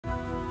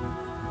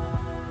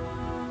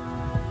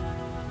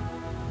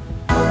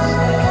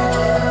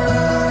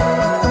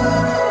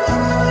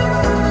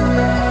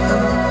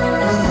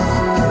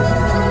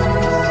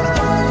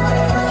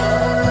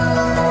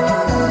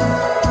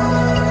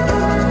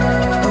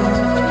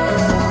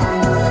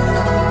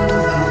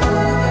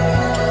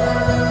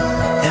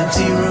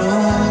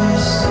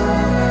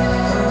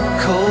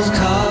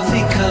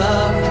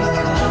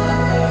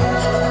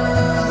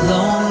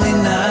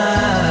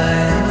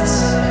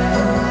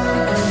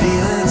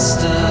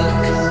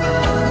stuck.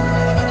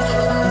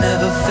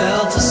 Never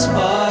felt a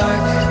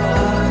spark,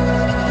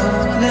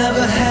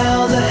 never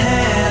held a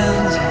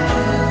hand.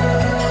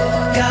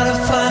 Gotta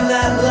find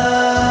that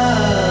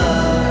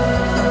love,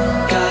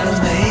 gotta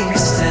make a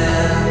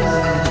stand.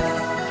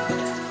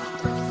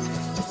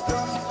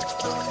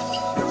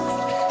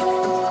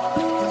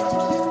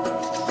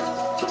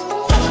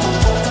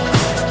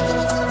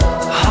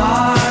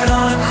 Heart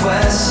on a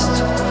quest,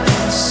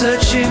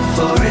 searching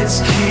for its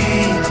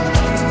key.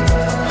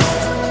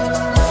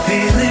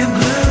 Feeling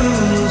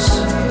blues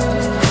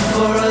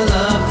for a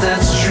love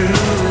that's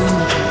true.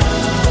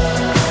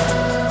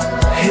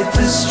 Hit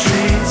the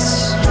streets,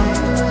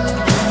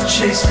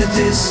 chase the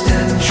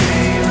distant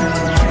dream.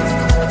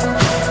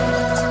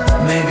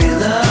 Maybe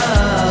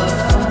love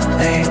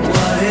ain't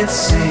what it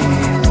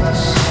seems.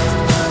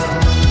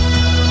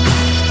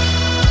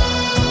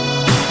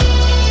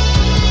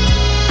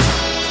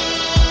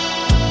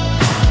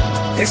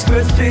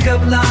 Experts pick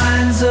up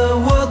lines, a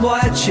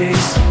worldwide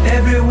chase.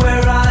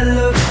 Everywhere I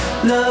look,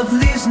 love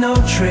leaves no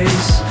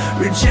trace.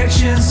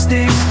 Rejection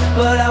stings,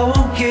 but I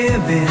won't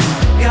give in.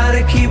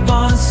 Gotta keep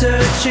on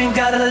searching,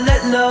 gotta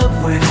let love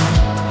win.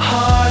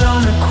 Heart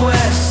on a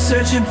quest,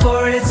 searching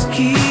for its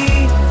key.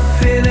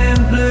 Feeling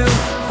blue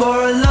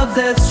for a love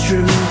that's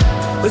true.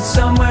 But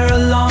somewhere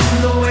along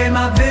the way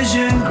my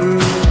vision grew.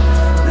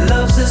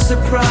 Love's a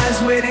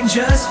surprise waiting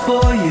just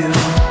for you.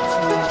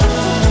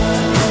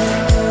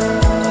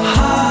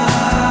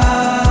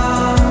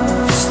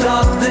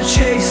 Stop the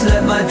chase,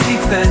 let my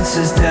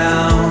defenses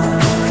down.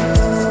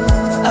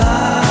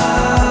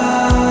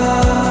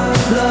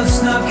 Love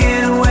snuck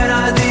in when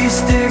I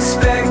least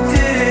expected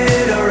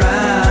it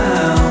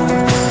around.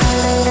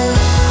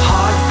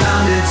 Heart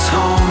found its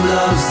home,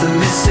 love's the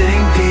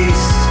missing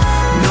piece.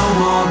 No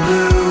more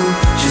blue,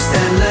 just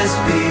endless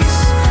peace.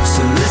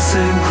 So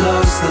listen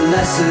close, the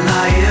lesson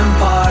I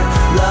impart.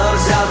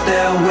 Love's out there